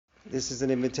This is an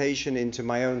invitation into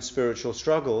my own spiritual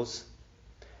struggles,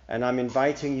 and I'm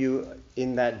inviting you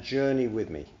in that journey with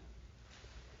me.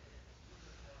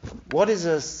 What is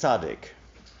a tzaddik?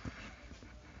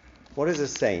 What is a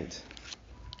saint?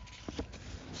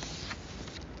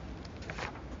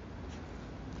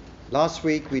 Last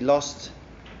week we lost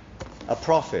a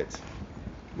prophet.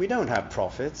 We don't have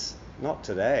prophets, not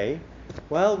today.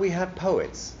 Well, we have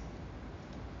poets.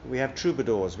 We have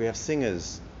troubadours, we have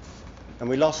singers. And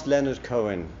we lost Leonard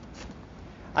Cohen.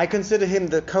 I consider him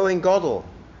the Cohen Gadol,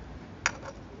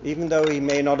 even though he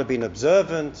may not have been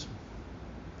observant.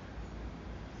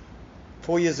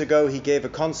 4 years ago, he gave a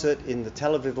concert in the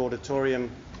Tel Aviv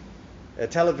auditorium,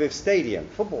 Tel Aviv stadium,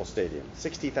 football stadium,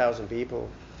 60,000 people.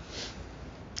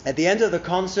 At the end of the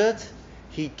concert,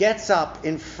 he gets up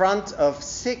in front of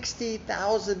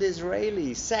 60,000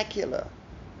 Israelis, secular,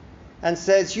 and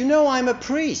says, "You know, I'm a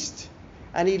priest."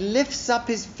 And he lifts up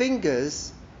his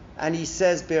fingers and he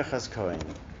says, Birchas Kohen.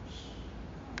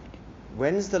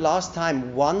 When's the last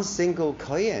time one single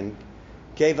Kohen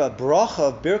gave a bracha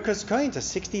of Birchas Kohen to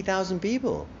 60,000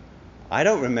 people? I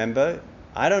don't remember.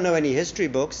 I don't know any history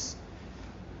books.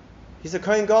 He's a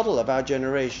Kohen Gadol of our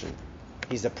generation.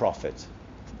 He's a prophet.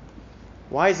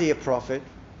 Why is he a prophet?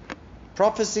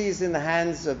 Prophecy is in the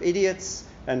hands of idiots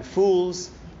and fools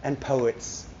and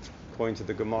poets, according to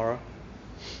the Gemara.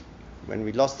 When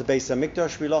we lost the Beis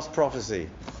HaMikdash, we lost prophecy.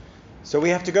 So we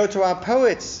have to go to our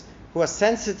poets who are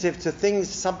sensitive to things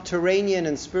subterranean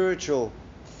and spiritual.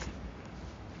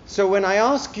 So when I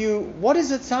ask you, what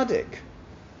is a tzaddik?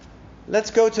 Let's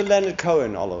go to Leonard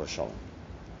Cohen, Olav Shalom.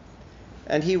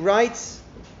 And he writes,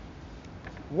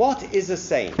 what is a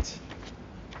saint?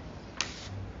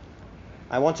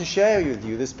 I want to share with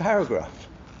you this paragraph,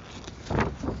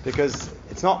 because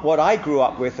it's not what I grew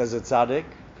up with as a tzaddik.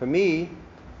 For me,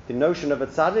 the notion of a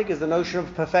tzaddik is the notion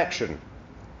of perfection.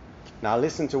 Now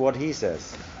listen to what he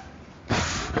says.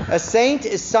 A saint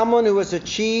is someone who has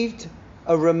achieved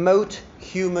a remote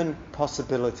human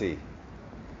possibility.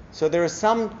 So there are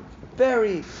some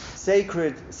very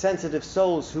sacred, sensitive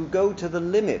souls who go to the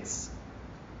limits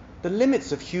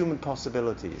of human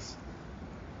possibilities.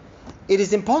 It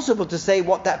is impossible to say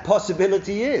what that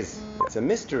possibility is. It's a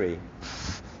mystery.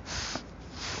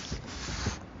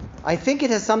 I think it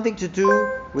has something to do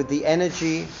with the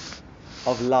energy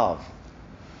of love.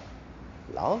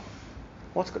 Love?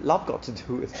 What's love got to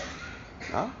do with it?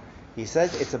 Huh? He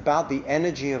says it's about the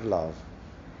energy of love.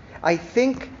 I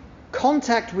think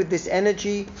contact with this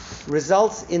energy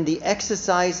results in the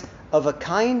exercise of a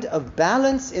kind of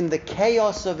balance in the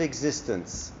chaos of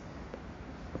existence.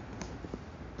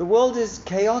 The world is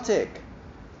chaotic.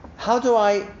 How do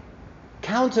I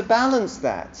counterbalance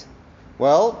that?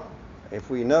 Well, if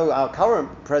we know our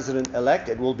current president-elect,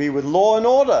 it will be with law and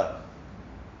order.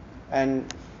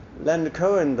 And Leonard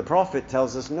Cohen, the prophet,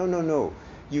 tells us, no.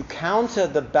 You counter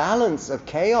the balance of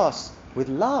chaos with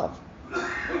love.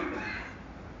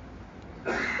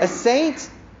 A saint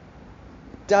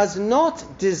does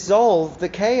not dissolve the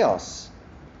chaos.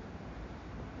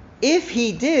 If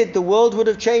he did, the world would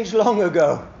have changed long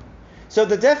ago. So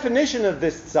the definition of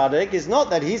this tzaddik is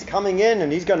not that he's coming in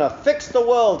and he's going to fix the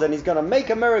world and he's going to make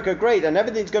America great and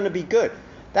everything's going to be good.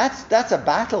 That's a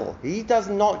battle. He does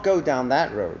not go down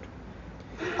that road.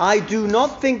 I do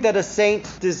not think that a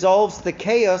saint dissolves the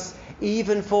chaos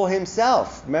even for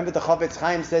himself. Remember the Chofetz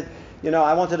Chaim said,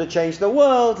 I wanted to change the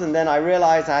world, and then I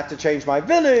realized I have to change my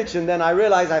village, and then I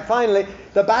realized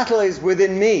the battle is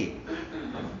within me.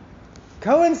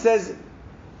 Cohen says,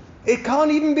 it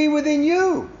can't even be within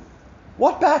you.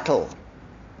 What battle?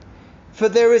 For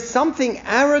there is something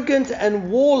arrogant and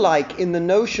warlike in the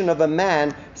notion of a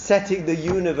man setting the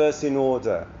universe in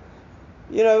order.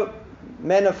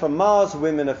 Men are from Mars,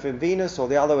 women are from Venus, or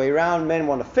the other way around. Men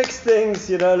want to fix things,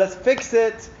 let's fix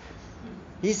it.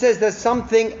 He says there's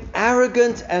something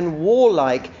arrogant and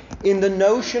warlike in the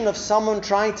notion of someone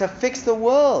trying to fix the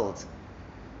world.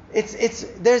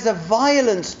 There's a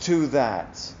violence to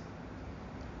that.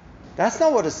 That's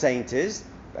not what a saint is.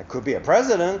 That could be a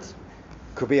president,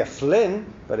 could be a Flynn,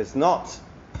 but it's not.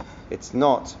 It's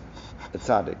not a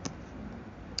tzaddik.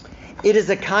 It is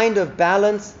a kind of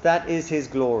balance that is his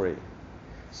glory.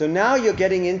 So now you're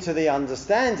getting into the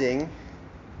understanding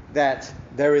that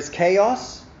there is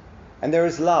chaos and there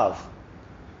is love.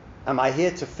 Am I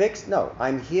here to fix? No,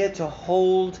 I'm here to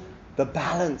hold the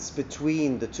balance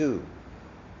between the two.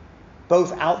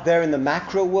 Both out there in the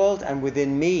macro world and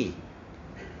within me.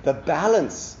 The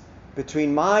balance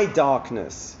between my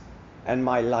darkness and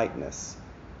my lightness.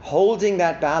 Holding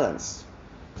that balance.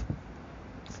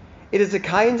 It is a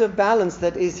kind of balance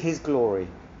that is his glory.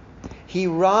 He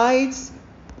rides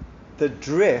the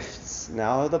drifts,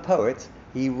 now the poet,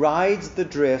 he rides the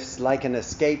drifts like an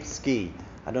escaped ski.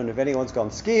 I don't know if anyone's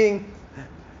gone skiing,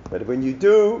 but when you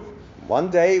do, one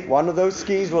day one of those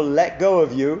skis will let go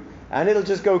of you and it'll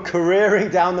just go careering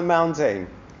down the mountain.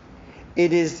 He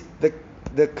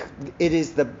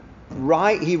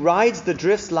rides the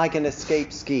drifts like an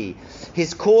escaped ski.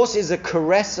 His course is a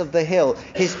caress of the hill.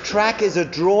 His track is a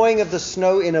drawing of the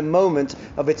snow in a moment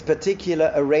of its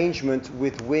particular arrangement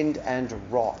with wind and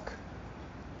rock.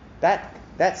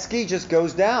 That ski just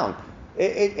goes down.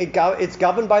 It's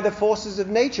governed by the forces of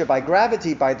nature, by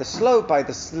gravity, by the slope, by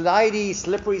the slidey,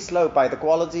 slippery slope, by the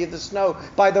quality of the snow,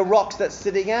 by the rocks that's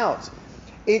sitting out.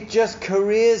 It just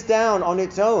careers down on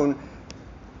its own,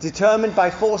 determined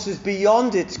by forces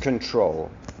beyond its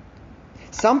control.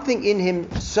 Something in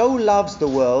him so loves the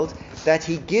world that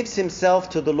he gives himself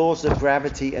to the laws of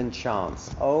gravity and chance.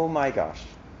 Oh my gosh.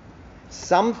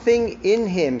 Something in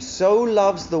him so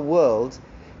loves the world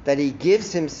that he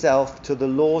gives himself to the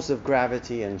laws of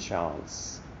gravity and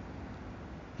chance.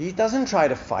 He doesn't try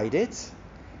to fight it.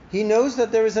 He knows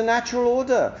that there is a natural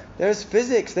order. There's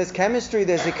physics, there's chemistry,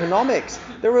 there's economics.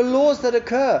 There are laws that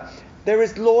occur. There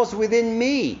is laws within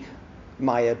me.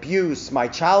 My abuse, my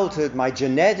childhood, my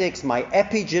genetics, my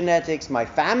epigenetics, my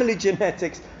family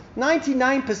genetics.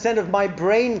 99% of my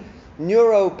brain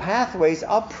neuro pathways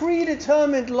are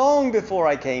predetermined long before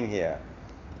I came here.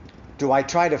 Do I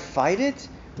try to fight it?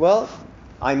 Well,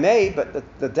 I may, but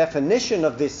the definition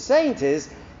of this saint is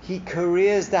he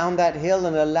careers down that hill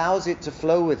and allows it to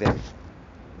flow with him.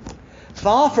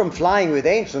 Far from flying with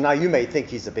angels. Now you may think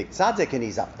he's a big tzaddik and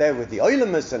he's up there with the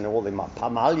Oilimus and all the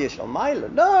Pamalya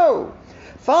Shalmaila. No!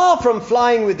 Far from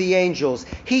flying with the angels,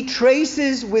 he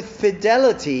traces with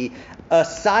fidelity a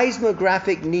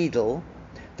seismographic needle,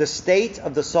 the state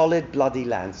of the solid bloody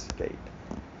landscape.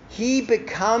 He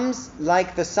becomes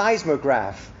like the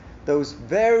seismograph, those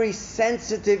very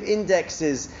sensitive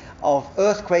indexes of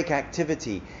earthquake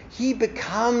activity. He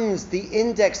becomes the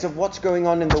index of what's going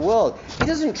on in the world. He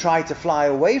doesn't try to fly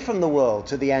away from the world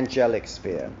to the angelic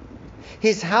sphere.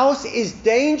 His house is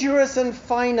dangerous and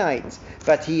finite,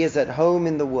 but he is at home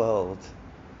in the world.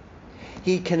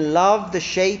 He can love the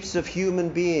shapes of human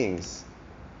beings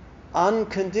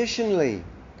unconditionally,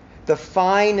 the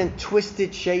fine and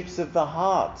twisted shapes of the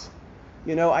heart.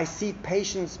 You know, I see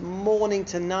patients morning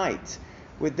to night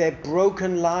with their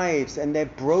broken lives and their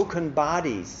broken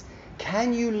bodies.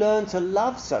 Can you learn to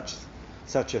love such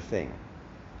a thing?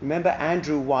 Remember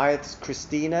Andrew Wyeth's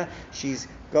Christina? She's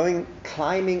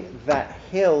climbing that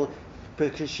hill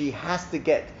because she has to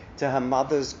get to her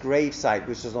mother's gravesite,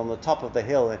 which is on the top of the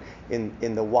hill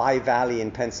in the Wye Valley in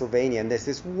Pennsylvania. And there's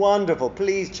this wonderful,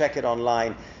 please check it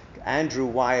online, Andrew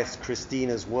Wyeth's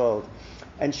Christina's World.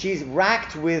 And she's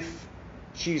racked with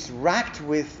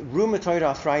rheumatoid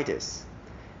arthritis.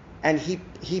 And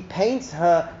he paints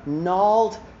her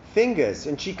gnarled fingers,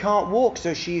 and she can't walk,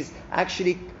 so she's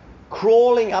actually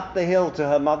crawling up the hill to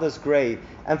her mother's grave.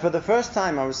 And for the first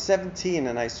time, I was 17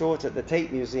 and I saw it at the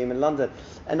Tate Museum in London,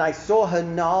 and I saw her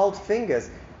gnarled fingers,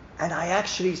 and I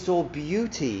actually saw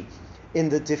beauty in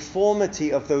the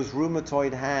deformity of those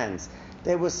rheumatoid hands.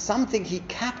 There was something he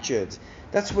captured.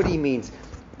 That's what he means.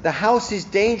 The house is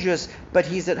dangerous, but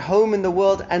he's at home in the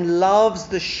world and loves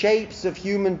the shapes of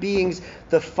human beings,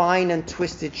 the fine and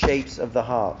twisted shapes of the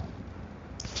heart.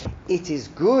 It is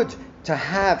good to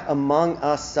have among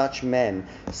us such men,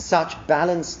 such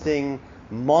balancing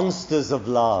monsters of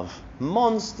love.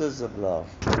 Monsters of love.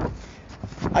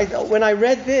 When I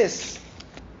read this,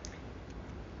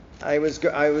 I was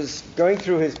going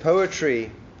through his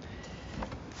poetry.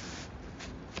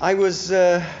 I was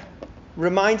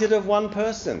reminded of one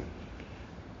person.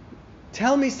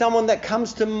 Tell me someone that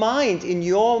comes to mind in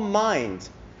your mind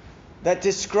that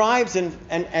describes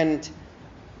and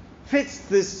fits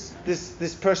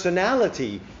this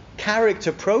personality,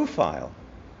 character profile.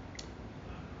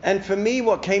 And for me,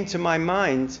 what came to my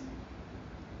mind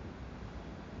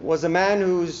was a man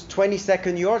whose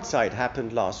 22nd yahrzeit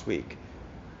happened last week,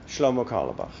 Shlomo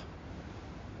Carlebach.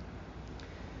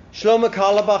 Shlomo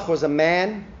Carlebach was a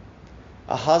man,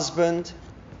 a husband,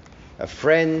 a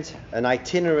friend, an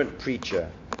itinerant preacher.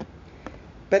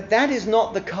 But that is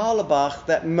not the Carlebach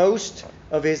that most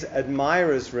of his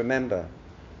admirers remember.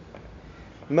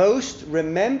 Most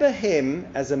remember him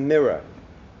as a mirror.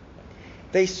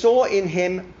 They saw in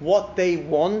him what they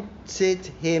wanted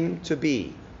him to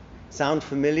be. Sound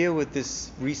familiar with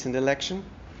this recent election?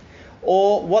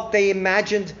 Or what they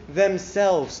imagined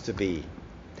themselves to be.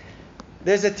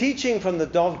 There's a teaching from the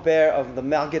Dov Ber of the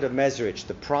Maggid of Mezrich,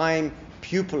 the prime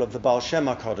pupil of the Baal Shem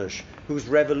HaKadosh, whose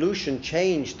revolution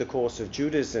changed the course of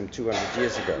Judaism 200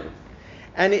 years ago.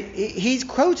 And he's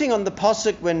quoting on the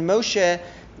Pasuk when Moshe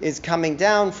is coming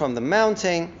down from the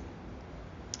mountain.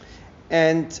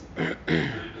 And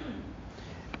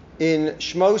in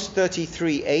Shmos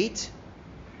 33:8,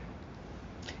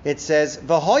 it says,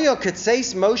 V'hoya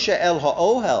ketzeis Moshe el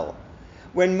ha'ohel.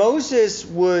 When Moses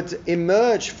would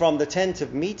emerge from the tent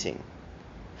of meeting,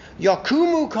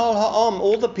 Yakumu kol ha'am,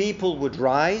 all the people would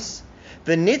rise,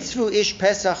 V'nitzvu ish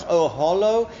pesach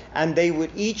oholo, and they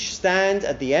would each stand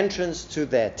at the entrance to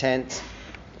their tent,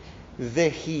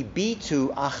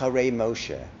 V'hibitu acharei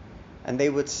Moshe, and they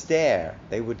would stare,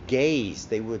 they would gaze,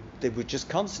 they would just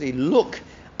constantly look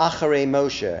acharei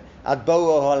Moshe ad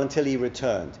bo ohol, until he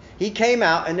returned. He came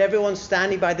out and everyone's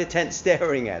standing by the tent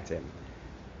staring at him.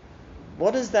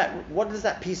 What does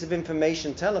that piece of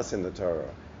information tell us in the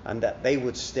Torah? And that they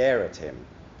would stare at him.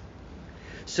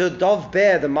 So Dov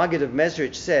Ber, the Maggid of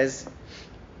Mezrich, says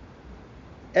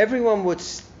everyone would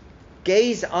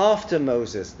gaze after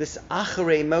Moses. This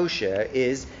acharei Moshe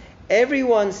is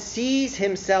everyone sees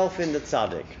himself in the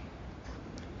tzaddik.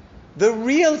 The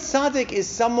real tzaddik is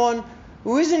someone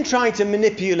who isn't trying to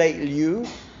manipulate you,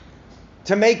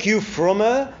 to make you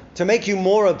frummer, to make you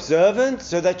more observant,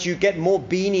 so that you get more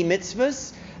bini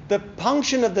mitzvahs. The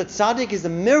function of the tzaddik is a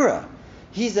mirror.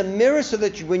 He's a mirror so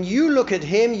that when you look at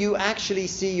him, you actually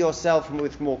see yourself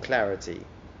with more clarity.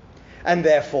 And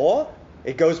therefore,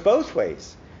 it goes both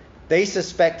ways. They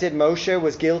suspected Moshe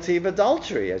was guilty of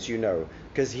adultery, as you know,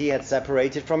 because he had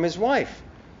separated from his wife.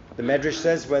 The Medrash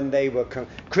says when they were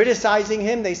criticizing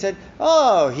him, they said,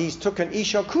 oh, he's took an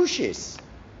Isha Kushis.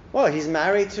 Well, he's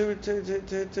married to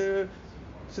the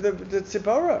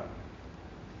Tzipporah.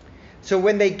 So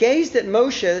when they gazed at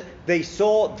Moshe, they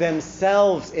saw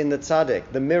themselves in the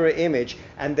tzaddik, the mirror image,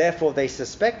 and therefore they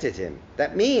suspected him.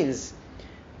 That means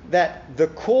that the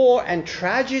core and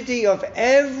tragedy of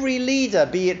every leader,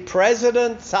 be it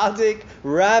president, tzaddik,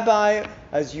 rabbi,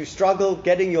 as you struggle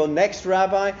getting your next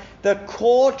rabbi, the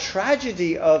core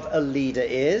tragedy of a leader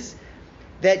is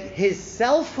that his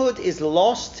selfhood is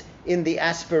lost in the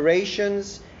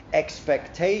aspirations,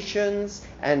 expectations,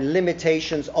 and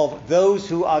limitations of those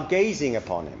who are gazing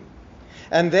upon him.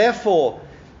 And therefore,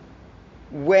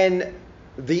 when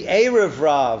the Erev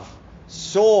Rav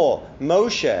saw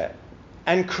Moshe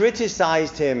and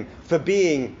criticized him for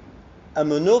being a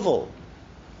menuvel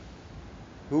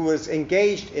who was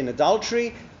engaged in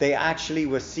adultery, they actually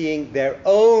were seeing their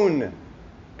own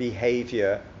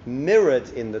behavior mirrored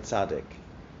in the tzaddik.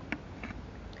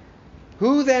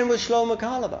 Who then was Shlomo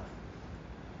Carlebach?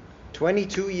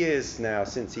 22 years now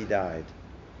since he died.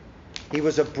 He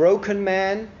was a broken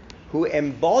man who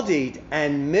embodied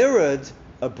and mirrored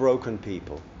a broken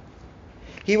people.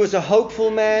 He was a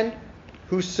hopeful man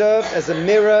who served as a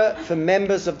mirror for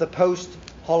members of the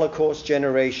post-Holocaust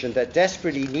generation that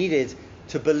desperately needed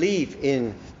to believe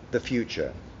in the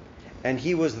future. And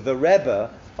he was the Rebbe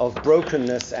of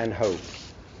brokenness and hope.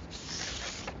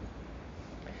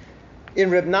 In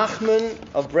Reb Nachman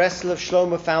of Breslov,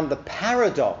 Shlomo found the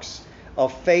paradox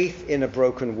of faith in a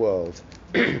broken world.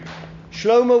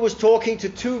 Shlomo was talking to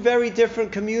two very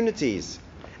different communities,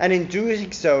 and in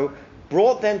doing so,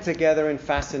 brought them together in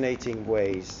fascinating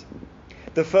ways.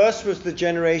 The first was the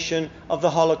generation of the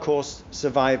Holocaust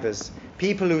survivors,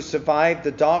 people who survived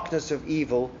the darkness of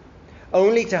evil,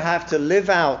 only to have to live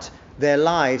out their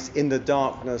lives in the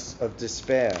darkness of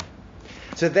despair.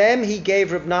 To them he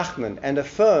gave Reb Nachman and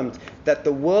affirmed that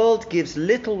the world gives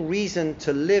little reason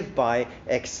to live by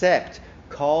except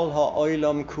Kol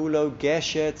ha'olam kulo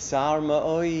geshet sar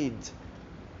ma'oid.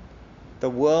 The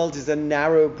world is a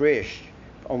narrow bridge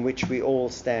on which we all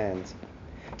stand.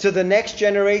 To the next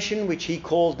generation, which he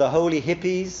called the holy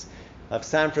hippies of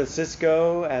San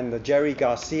Francisco and the Jerry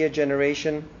Garcia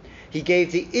generation, he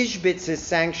gave the Ishbitz's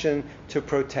sanction to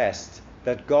protest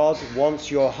that God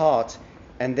wants your heart,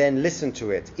 and then listen to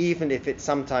it, even if it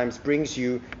sometimes brings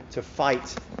you to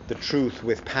fight the truth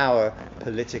with power,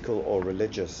 political or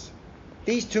religious.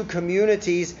 These two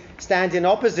communities stand in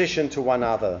opposition to one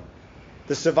another.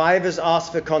 The survivors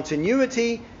ask for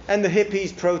continuity, and the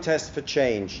hippies protest for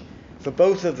change. For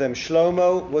both of them,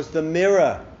 Shlomo was the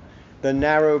mirror, the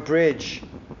narrow bridge.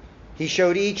 He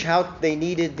showed each how they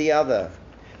needed the other.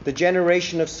 The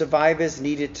generation of survivors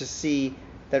needed to see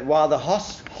that while the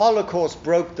Holocaust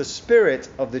broke the spirit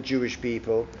of the Jewish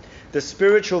people, the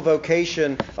spiritual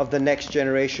vocation of the next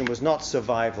generation was not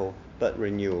survival, but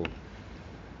renewal.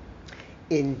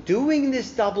 In doing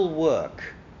this double work,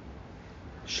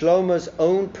 Shlomo's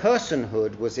own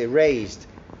personhood was erased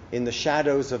in the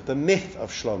shadows of the myth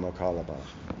of Shlomo Carlebach.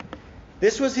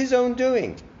 This was his own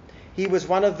doing. He was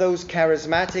one of those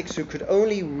charismatics who could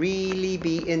only really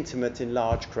be intimate in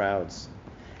large crowds.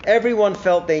 Everyone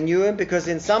felt they knew him because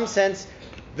in some sense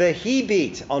he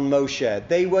beat on Moshe.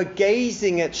 They were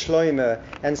gazing at Shlomo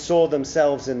and saw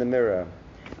themselves in the mirror.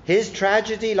 His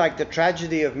tragedy, like the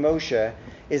tragedy of Moshe,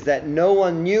 is that no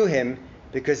one knew him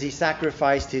because he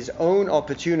sacrificed his own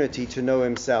opportunity to know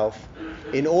himself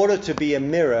in order to be a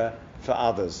mirror for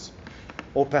others.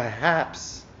 Or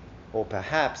perhaps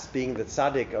being the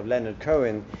tzaddik of Leonard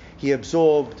Cohen, he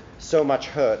absorbed so much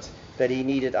hurt that he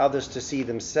needed others to see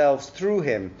themselves through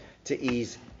him to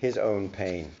ease his own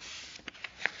pain.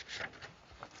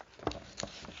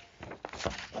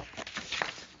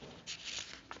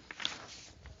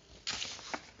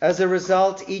 As a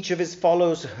result, each of his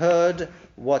followers heard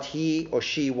what he or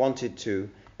she wanted to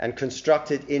and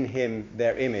constructed in him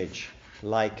their image,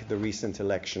 like the recent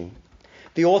election.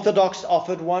 The Orthodox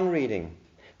offered one reading,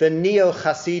 the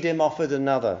Neo-Hasidim offered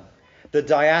another, the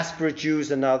diaspora Jews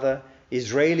another,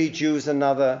 Israeli Jews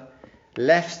another,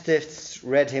 leftists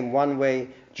read him one way,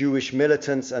 Jewish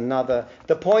militants another.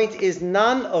 The point is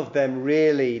none of them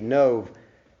really know,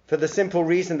 for the simple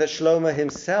reason that Shlomo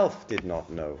himself did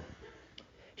not know.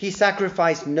 He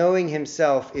sacrificed knowing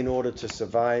himself in order to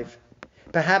survive,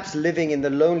 perhaps living in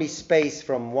the lonely space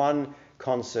from one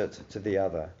concert to the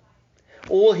other.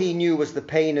 All he knew was the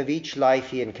pain of each life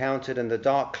he encountered and the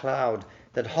dark cloud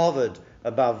that hovered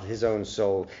above his own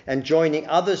soul. And joining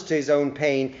others to his own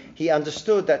pain, he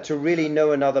understood that to really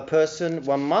know another person,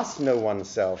 one must know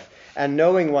oneself. And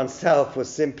knowing oneself was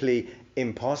simply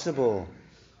impossible.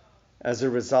 As a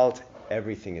result,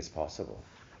 everything is possible.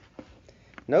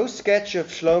 No sketch of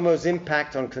Shlomo's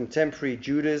impact on contemporary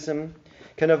Judaism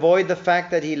can avoid the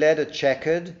fact that he led a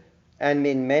checkered and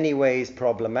in many ways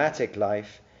problematic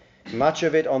life, much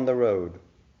of it on the road.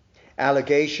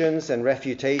 Allegations and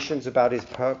refutations about his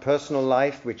personal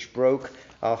life, which broke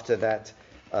after that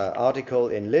article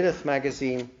in Lilith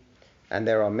magazine, and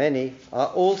there are many, are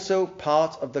also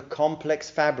part of the complex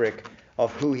fabric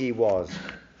of who he was.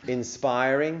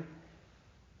 Inspiring,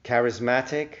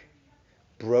 charismatic,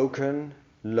 broken,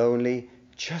 lonely,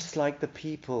 just like the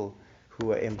people who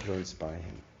were influenced by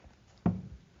him.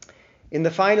 In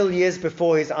the final years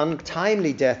before his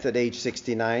untimely death at age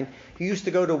 69, he used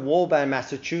to go to Walban,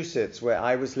 Massachusetts, where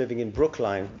I was living in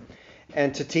Brookline,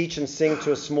 and to teach and sing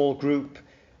to a small group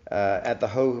at the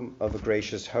home of a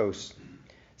gracious host.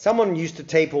 Someone used to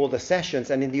tape all the sessions,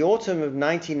 and in the autumn of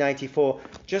 1994,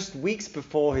 just weeks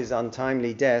before his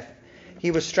untimely death,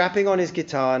 he was strapping on his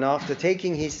guitar, and after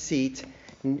taking his seat,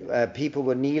 people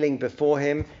were kneeling before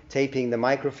him, taping the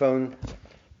microphone.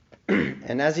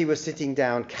 And as he was sitting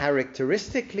down,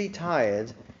 characteristically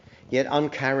tired, yet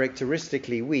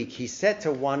uncharacteristically weak, he said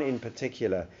to one in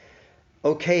particular,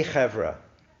 "Okay, Chevra,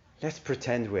 let's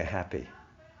pretend we're happy."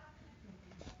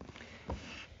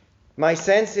 My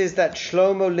sense is that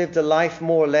Shlomo lived a life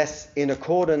more or less in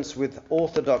accordance with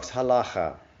Orthodox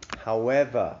halacha.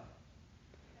 However,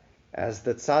 as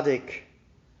the tzaddik,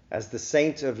 as the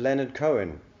saint of Leonard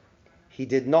Cohen, he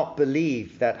did not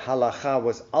believe that halacha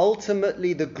was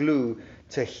ultimately the glue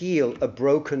to heal a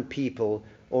broken people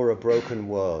or a broken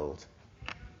world.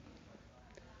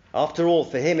 After all,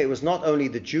 for him, it was not only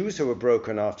the Jews who were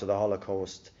broken after the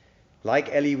Holocaust.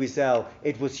 Like Elie Wiesel,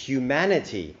 it was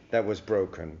humanity that was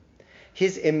broken.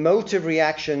 His emotive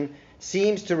reaction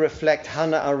seems to reflect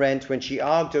Hannah Arendt when she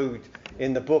argued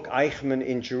in the book Eichmann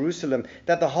in Jerusalem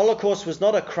that the Holocaust was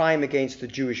not a crime against the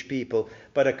Jewish people,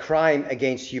 but a crime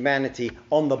against humanity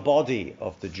on the body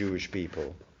of the Jewish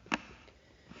people.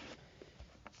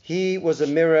 He was a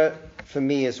mirror for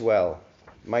me as well.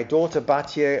 My daughter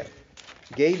Batya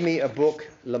gave me a book,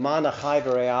 L'man Achai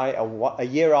V'Re'ai, a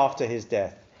year after his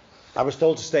death. I was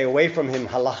told to stay away from him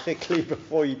halachically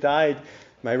before he died.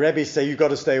 My Rebbe say, you've got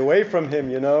to stay away from him,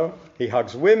 you know. He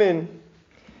hugs women.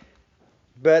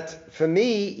 But for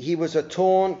me, he was a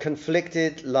torn,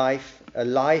 conflicted life, a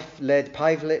life led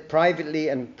privately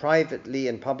and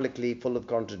publicly full of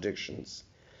contradictions.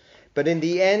 But in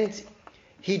the end,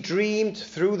 he dreamed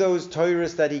through those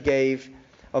Torahs that he gave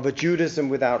of a Judaism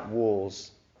without walls.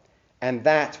 And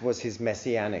that was his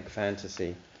messianic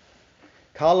fantasy.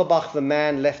 Carlebach the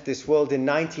man left this world in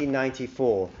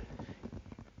 1994.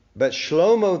 But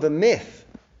Shlomo the myth,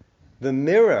 the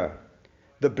mirror,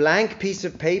 the blank piece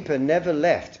of paper never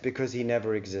left because he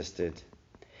never existed.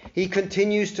 He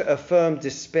continues to affirm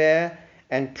despair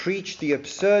and preach the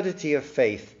absurdity of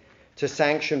faith, to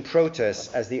sanction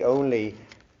protests as the only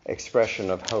expression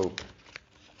of hope.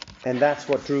 And that's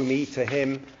what drew me to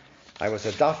him. I was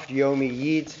a Daf Yomi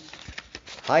Yid,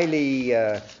 highly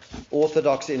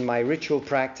orthodox in my ritual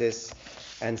practice,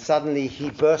 and suddenly he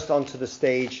burst onto the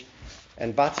stage,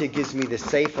 and Batya gives me the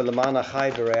Sefer L'man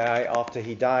Achai V'Re'ai after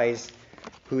he dies,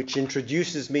 which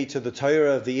introduces me to the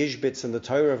Torah of the Ishbitz and the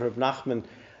Torah of Rav Nachman.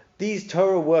 These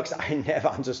Torah works, I never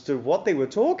understood what they were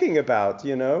talking about,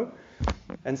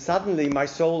 And suddenly my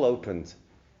soul opened.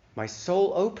 My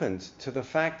soul opened to the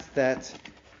fact that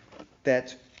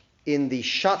in the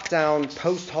shut down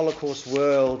post-Holocaust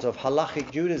world of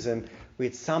halachic Judaism, we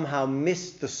had somehow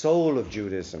missed the soul of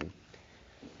Judaism.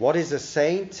 What is a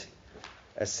saint?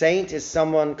 A saint is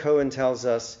someone, Cohen tells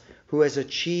us, who has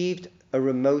achieved a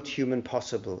remote human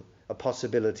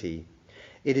possibility.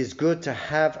 It is good to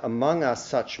have among us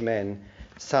such men,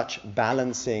 such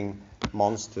balancing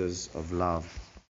monsters of love.